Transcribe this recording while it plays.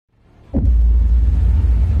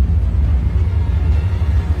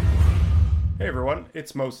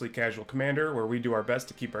it's Mostly Casual Commander, where we do our best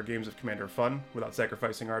to keep our games of Commander fun without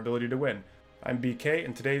sacrificing our ability to win. I'm BK,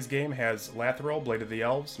 and today's game has Lathril, Blade of the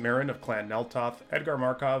Elves, Meren of Clan Neltoth, Edgar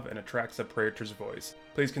Markov, and Atraxa, Praetor's Voice.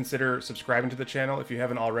 Please consider subscribing to the channel if you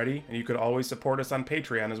haven't already, and you could always support us on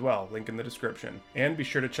Patreon as well, link in the description. And be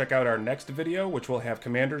sure to check out our next video, which will have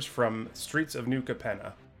commanders from Streets of New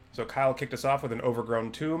Capenna. So Kyle kicked us off with an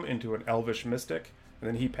Overgrown Tomb into an Elvish Mystic, and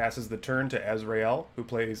then he passes the turn to Azrael, who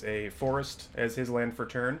plays a Forest as his land for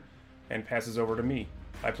turn, and passes over to me.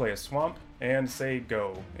 I play a Swamp, and say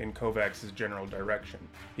go in Kovacs' general direction.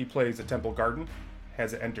 He plays a Temple Garden,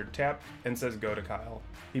 has it entered tap, and says go to Kyle.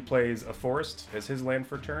 He plays a Forest as his land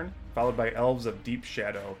for turn, followed by Elves of Deep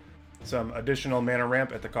Shadow, some additional mana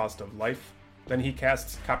ramp at the cost of life. Then he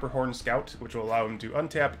casts Copperhorn Scout, which will allow him to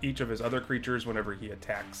untap each of his other creatures whenever he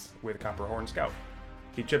attacks with Copperhorn Scout.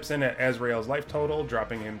 He chips in at Azrael's life total,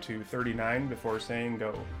 dropping him to 39 before saying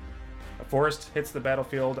go. A Forest hits the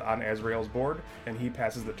battlefield on Azrael's board, and he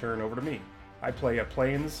passes the turn over to me. I play a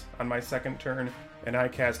Plains on my second turn, and I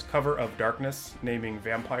cast Cover of Darkness, naming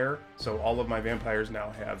Vampire, so all of my vampires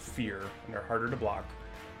now have Fear, and are harder to block.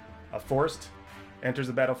 A Forest enters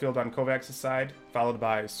the battlefield on Kovacs' side, followed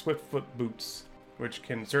by Swiftfoot Boots, which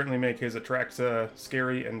can certainly make his Atraxa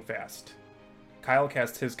scary and fast. Kyle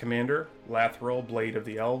casts his commander, Lathril, Blade of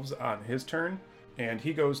the Elves, on his turn, and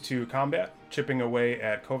he goes to combat, chipping away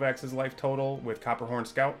at Kovacs' life total with Copperhorn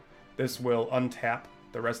Scout. This will untap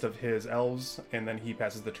the rest of his elves, and then he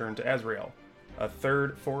passes the turn to Azrael. A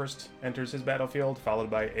third Forest enters his battlefield, followed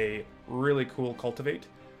by a really cool Cultivate.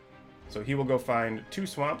 So he will go find two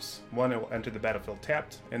Swamps. One will enter the battlefield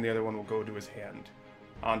tapped, and the other one will go to his hand.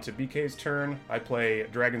 On to BK's turn, I play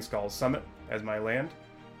Dragonskull's Summit as my land,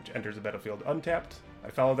 which enters the battlefield untapped. I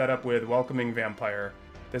follow that up with Welcoming Vampire.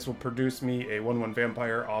 This will produce me a 1/1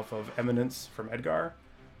 vampire off of Eminence from Edgar.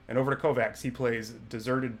 And over to Kovacs, he plays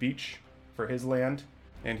Deserted Beach for his land,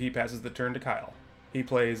 and he passes the turn to Kyle. He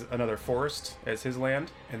plays another Forest as his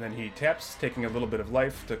land, and then he taps, taking a little bit of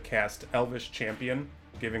life to cast Elvish Champion,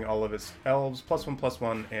 giving all of his elves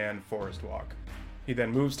 +1/+1 and Forest Walk. He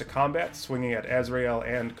then moves to combat, swinging at Azrael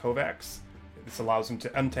and Kovacs. This allows him to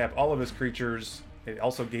untap all of his creatures. It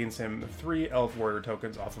also gains him 3 Elf Warrior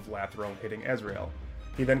tokens off of Lathril, hitting Azrael.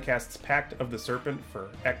 He then casts Pact of the Serpent for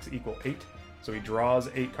X = 8, so he draws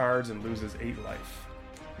 8 cards and loses 8 life.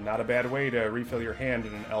 Not a bad way to refill your hand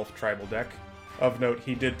in an Elf tribal deck. Of note,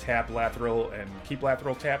 he did tap Lathril and keep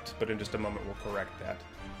Lathril tapped, but in just a moment we'll correct that.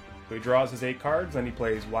 So he draws his 8 cards, then he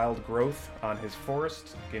plays Wild Growth on his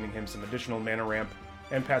Forest, gaining him some additional mana ramp,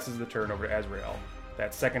 and passes the turn over to Azrael.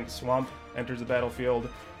 That second Swamp enters the battlefield,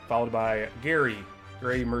 followed by Gary,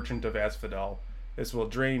 Grey Merchant of Asphodel. This will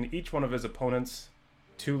drain each one of his opponents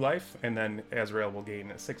 2 life, and then Azrael will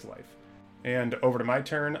gain 6 life. And over to my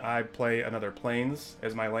turn, I play another Plains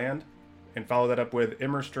as my land, and follow that up with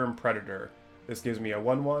Immersturm Predator. This gives me a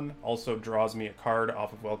 1/1, also draws me a card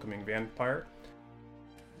off of Welcoming Vampire.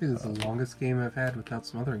 This is the longest game I've had without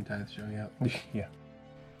Smothering Tithe showing up. Yeah.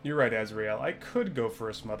 You're right, Azrael. I could go for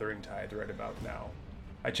a Smothering Tithe right about now.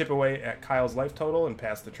 I chip away at Kyle's life total and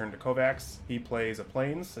pass the turn to Kovacs. He plays a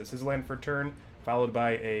Plains as his land for turn, followed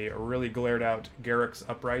by a really glared out Garruk's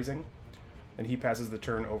Uprising. And he passes the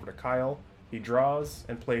turn over to Kyle. He draws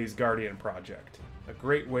and plays Guardian Project. A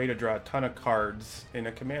great way to draw a ton of cards in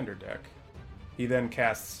a commander deck. He then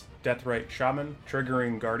casts Deathrite Shaman,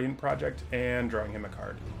 triggering Guardian Project and drawing him a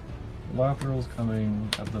card. Lathril's coming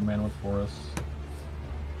at the man with Forest.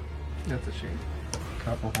 That's a shame.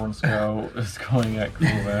 Copperhorn Scout is going at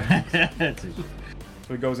Kovacs.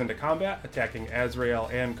 So he goes into combat, attacking Azrael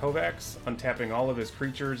and Kovacs, untapping all of his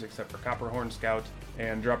creatures except for Copperhorn Scout,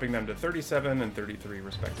 and dropping them to 37 and 33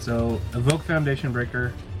 respectively. So, evoke Foundation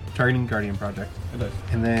Breaker, targeting Guardian Project. It is.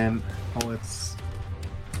 And then while it's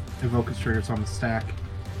evoke its triggers on the stack,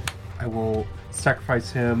 I will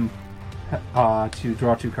sacrifice him to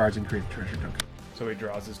draw 2 cards and create a treasure token. So he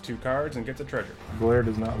draws his 2 cards and gets a treasure. Glare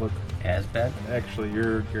does not look as bad. Actually,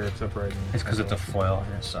 your Garrett's Uprising. It's because it's a foil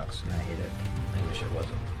and it sucks. I hate it. I wish it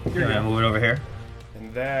wasn't. Here Okay, I'm moving over here.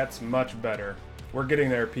 And that's much better. We're getting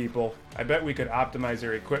there, people. I bet we could optimize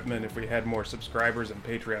our equipment if we had more subscribers and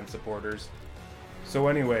Patreon supporters. So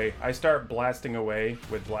anyway, I start blasting away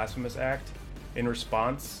with Blasphemous Act. In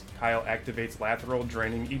response, Kyle activates Lathril,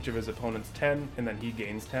 draining each of his opponents 10, and then he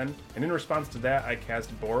gains 10. And in response to that, I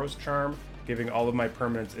cast Boros Charm, giving all of my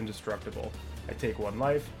permanents indestructible. I take 1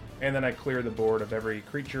 life, and then I clear the board of every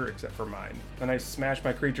creature except for mine. Then I smash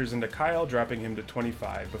my creatures into Kyle, dropping him to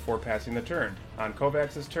 25 before passing the turn. On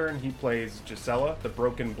Kovacs' turn, he plays Gisela, the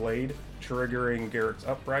Broken Blade, triggering Garruk's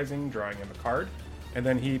Uprising, drawing him a card. and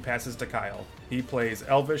then he passes to Kyle. He plays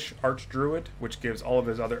Elvish Archdruid, which gives all of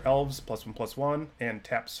his other elves +1/+1 and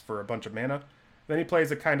taps for a bunch of mana. Then he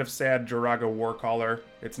plays a kind of sad Joraga Warcaller.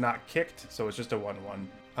 It's not kicked, so it's just a 1/1.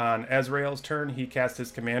 On Azrael's turn, he casts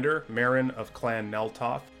his commander, Meren of Clan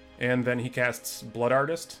Neltoth, and then he casts Blood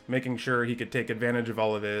Artist, making sure he could take advantage of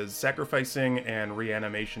all of his sacrificing and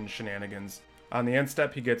reanimation shenanigans. On the end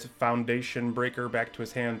step, he gets Foundation Breaker back to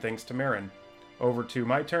his hand thanks to Meren. Over to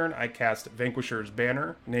my turn, I cast Vanquisher's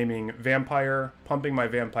Banner, naming Vampire, pumping my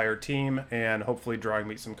Vampire team, and hopefully drawing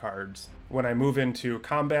me some cards. When I move into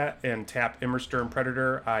combat and tap Immersturm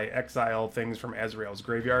Predator, I exile things from Azrael's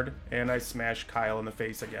graveyard, and I smash Kyle in the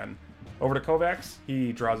face again. Over to Kovacs,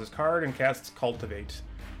 he draws his card and casts Cultivate.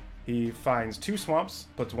 He finds 2 swamps,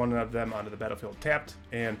 puts one of them onto the battlefield tapped,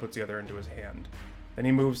 and puts the other into his hand. Then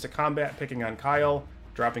he moves to combat, picking on Kyle,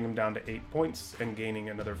 dropping him down to 8 points, and gaining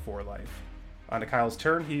another 4 life. On to Kyle's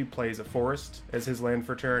turn, he plays a forest as his land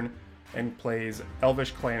for turn, and plays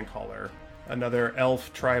Elvish Clancaller, another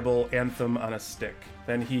elf tribal anthem on a stick.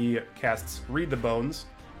 Then he casts Read the Bones,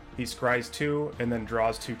 he scries 2, and then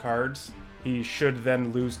draws 2 cards. He should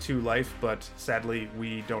then lose 2 life, but sadly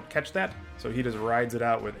we don't catch that, so he just rides it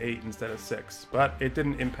out with 8 instead of 6. But it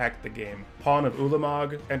didn't impact the game. Pawn of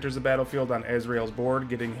Ulamog enters the battlefield on Azrael's board,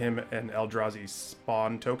 getting him an Eldrazi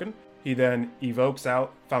spawn token. He then evokes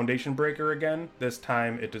out Foundation Breaker again. This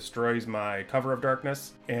time it destroys my Cover of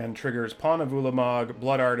Darkness, and triggers Pawn of Ulamog,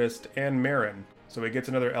 Blood Artist, and Meren. So he gets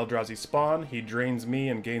another Eldrazi spawn, he drains me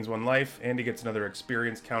and gains 1 life, and he gets another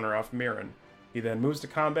experience counter off Meren. He then moves to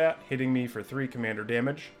combat, hitting me for 3 commander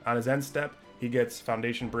damage. On his end step, he gets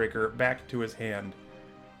Foundation Breaker back to his hand.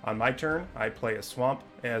 On my turn, I play a swamp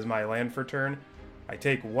as my land for turn. I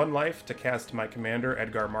take 1 life to cast my commander,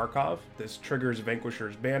 Edgar Markov. This triggers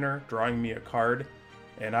Vanquisher's Banner, drawing me a card,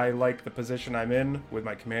 and I like the position I'm in with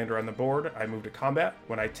my commander on the board. I move to combat.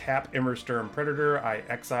 When I tap Immersturm Predator, I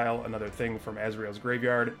exile another thing from Azrael's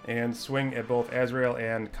graveyard and swing at both Azrael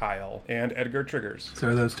and Kyle, and Edgar triggers. So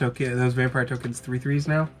are those vampire tokens 3/3s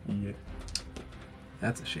now? Yeah.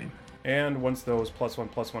 That's a shame. And once those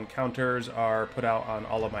 +1/+1 counters are put out on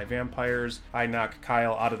all of my vampires, I knock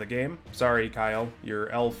Kyle out of the game. Sorry, Kyle, your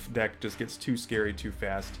elf deck just gets too scary too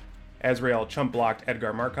fast. Azrael chump blocked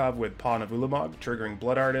Edgar Markov with Pawn of Ulamog, triggering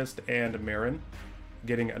Blood Artist and Meren,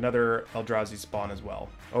 getting another Eldrazi spawn as well.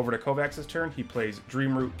 Over to Kovacs' turn, he plays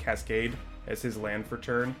Dreamroot Cascade as his land for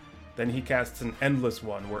turn. Then he casts an Endless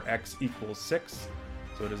One where X equals 6.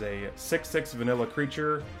 So it is a 6/6 vanilla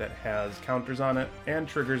creature that has counters on it and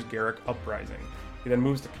triggers Garruk Uprising. He then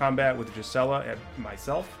moves to combat with Gisela at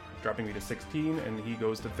myself, dropping me to 16, and he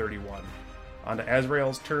goes to 31. On to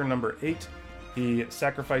Azrael's turn number 8. He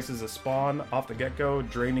sacrifices a spawn off the get-go,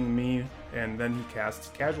 draining me, and then he casts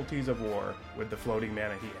Casualties of War with the floating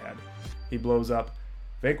mana he had. He blows up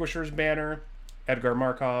Vanquisher's Banner, Edgar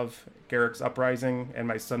Markov, Garruk's Uprising, and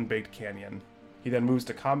my Sunbaked Canyon. He then moves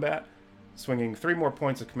to combat, swinging 3 more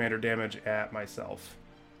points of commander damage at myself.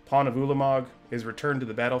 Pawn of Ulamog is returned to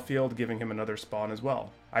the battlefield, giving him another spawn as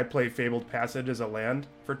well. I play Fabled Passage as a land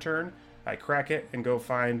for turn. I crack it and go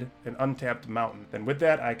find an untapped mountain. Then with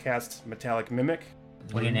that, I cast Metallic Mimic.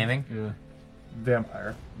 What are you naming? Yeah.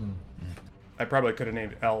 Vampire. I probably could have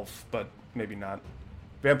named Elf, but maybe not.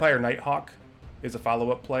 Vampire Nighthawk is a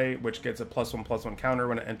follow-up play, which gets a +1/+1 counter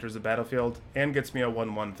when it enters the battlefield, and gets me a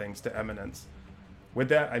 1/1 thanks to Eminence. With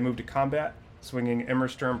that, I move to combat, swinging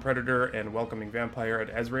Immersturm Predator and welcoming Vampire at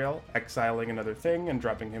Azrael, exiling another thing and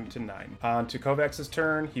dropping him to 9. On to Kovacs'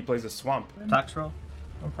 turn, he plays a Swamp. Lathril?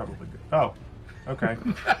 Oh, probably good. Oh, okay.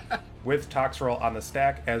 With Toxtrol on the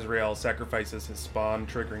stack, Azrael sacrifices his spawn,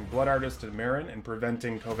 triggering Blood Artist and Meren and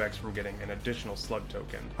preventing Kovacs from getting an additional slug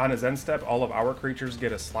token. On his end step, all of our creatures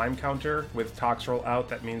get a slime counter. With Toxtrol out,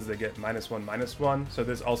 that means they get -1/-1, so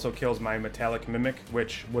this also kills my Metallic Mimic,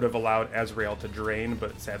 which would have allowed Azrael to drain,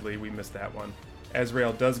 but sadly we missed that one.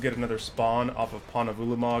 Azrael does get another spawn off of Pawn of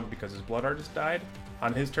Ulamog because his Blood Artist died.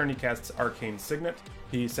 On his turn, he casts Arcane Signet.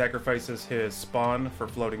 He sacrifices his spawn for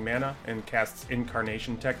floating mana and casts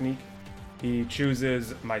Incarnation Technique. He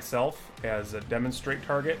chooses myself as a demonstrate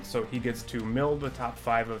target, so he gets to mill the top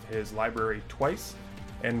 5 of his library twice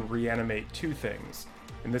and reanimate 2 things.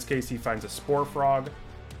 In this case, he finds a Spore Frog.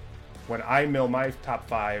 When I mill my top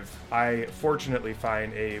 5, I fortunately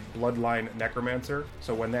find a Bloodline Necromancer,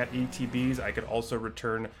 so when that ETBs, I could also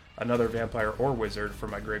return another vampire or wizard from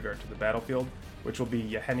my graveyard to the battlefield, which will be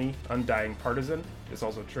Yahenni, Undying Partisan. This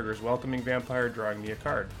also triggers Welcoming Vampire, drawing me a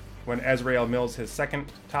card. When Azrael mills his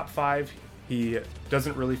second top 5, he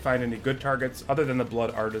doesn't really find any good targets other than the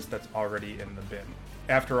Blood Artist that's already in the bin.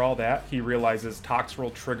 After all that, he realizes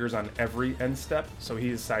Lathril triggers on every end step, so he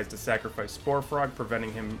decides to sacrifice Spore Frog,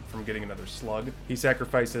 preventing him from getting another slug. He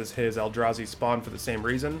sacrifices his Eldrazi spawn for the same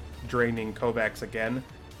reason, draining Kovacs again.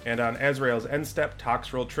 And on Azrael's end step,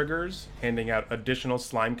 Lathril triggers, handing out additional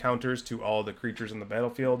slime counters to all the creatures in the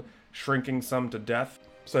battlefield, shrinking some to death,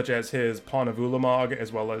 such as his Pawn of Ulamog,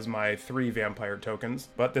 as well as my 3 vampire tokens.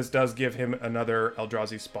 But this does give him another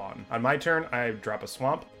Eldrazi spawn. On my turn, I drop a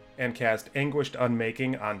swamp and cast Anguished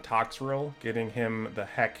Unmaking on Lathril, getting him the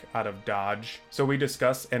heck out of dodge. So we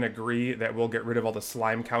discuss and agree that we'll get rid of all the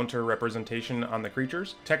slime counter representation on the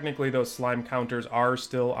creatures. Technically, those slime counters are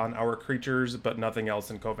still on our creatures, but nothing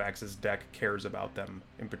else in Kovacs' deck cares about them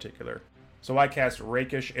in particular. So I cast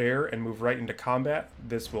Rakish Air and move right into combat.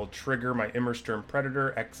 This will trigger my Immersturm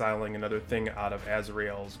Predator, exiling another thing out of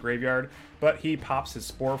Azrael's graveyard, but he pops his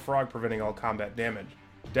Spore Frog, preventing all combat damage.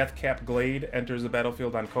 Deathcap Glade enters the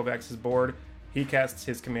battlefield on Kovacs' board. He casts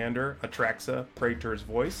his commander, Atraxa, Praetor's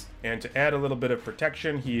Voice, and to add a little bit of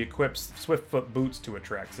protection, he equips Swiftfoot Boots to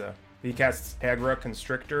Atraxa. He casts Hagra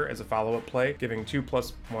Constrictor as a follow-up play, giving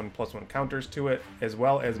 2+1/+1 counters to it, as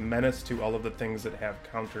well as Menace to all of the things that have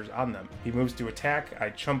counters on them. He moves to attack, I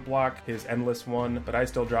chump block his Endless one, but I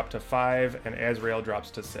still drop to 5, and Azrael drops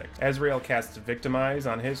to 6. Azrael casts Victimize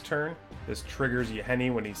on his turn. This triggers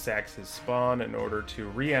Yahenni when he sacks his spawn in order to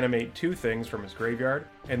reanimate 2 things from his graveyard.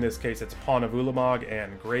 In this case, it's Pawn of Ulamog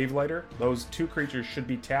and Gravelighter. Those 2 creatures should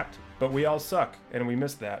be tapped, but we all suck, and we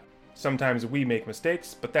missed that. Sometimes we make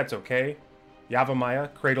mistakes, but that's okay.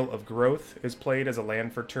 Yavimaya, Cradle of Growth, is played as a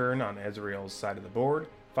land for turn on Azrael's side of the board,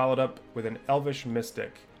 followed up with an Elvish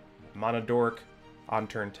Mystic, Monodoric, on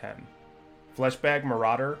turn 10. Fleshbag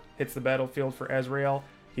Marauder hits the battlefield for Azrael.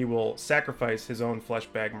 He will sacrifice his own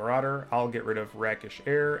Fleshbag Marauder. I'll get rid of Rakish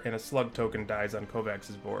Air, and a Slug token dies on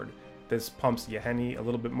Kovacs' board. This pumps Yahenni a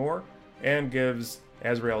little bit more, and gives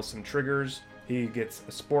Azrael some triggers. He gets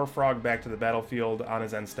a Spore Frog back to the battlefield on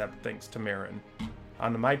his end step thanks to Meren.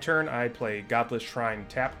 On my turn, I play Godless Shrine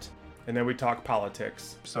tapped, and then we talk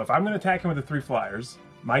politics. So if I'm going to attack him with the 3 flyers,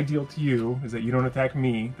 my deal to you is that you don't attack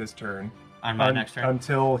me this turn. On my next turn?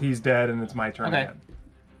 Until he's dead and it's my turn Okay. again.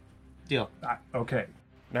 Deal. Okay.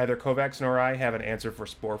 Neither Kovacs nor I have an answer for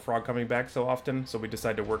Spore Frog coming back so often, so we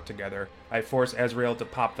decide to work together. I force Azrael to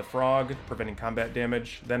pop the frog, preventing combat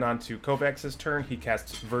damage. Then on to Kovacs' turn, he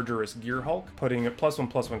casts Verdurous Gearhulk, putting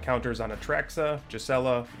 +1/+1 counters on Atraxa,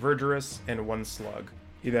 Gisela, Verdurous, and 1 slug.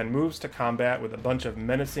 He then moves to combat with a bunch of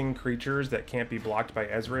menacing creatures that can't be blocked by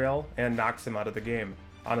Azrael, and knocks him out of the game.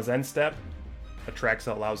 On his end step,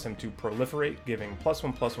 Atraxa allows him to proliferate, giving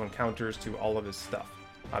 +1/+1 counters to all of his stuff.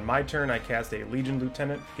 On my turn, I cast a Legion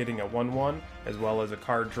Lieutenant, getting a 1/1, as well as a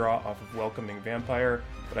card draw off of Welcoming Vampire,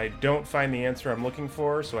 but I don't find the answer I'm looking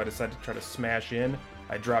for, so I decide to try to smash in.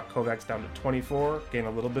 I drop Kovacs down to 24, gain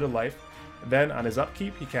a little bit of life. Then, on his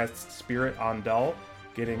upkeep, he casts Spirit on Dull,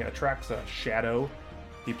 getting Atraxa Shadow.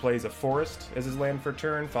 He plays a Forest as his land for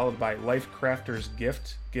turn, followed by Life Crafter's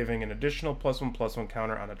Gift, giving an additional +1/+1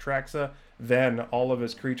 counter on Atraxa. Then, all of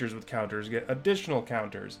his creatures with counters get additional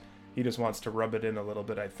counters. He just wants to rub it in a little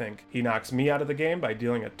bit, I think. He knocks me out of the game by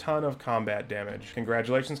dealing a ton of combat damage.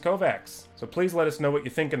 Congratulations, Kovacs! So please let us know what you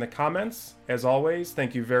think in the comments. As always,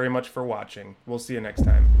 thank you very much for watching. We'll see you next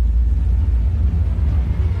time.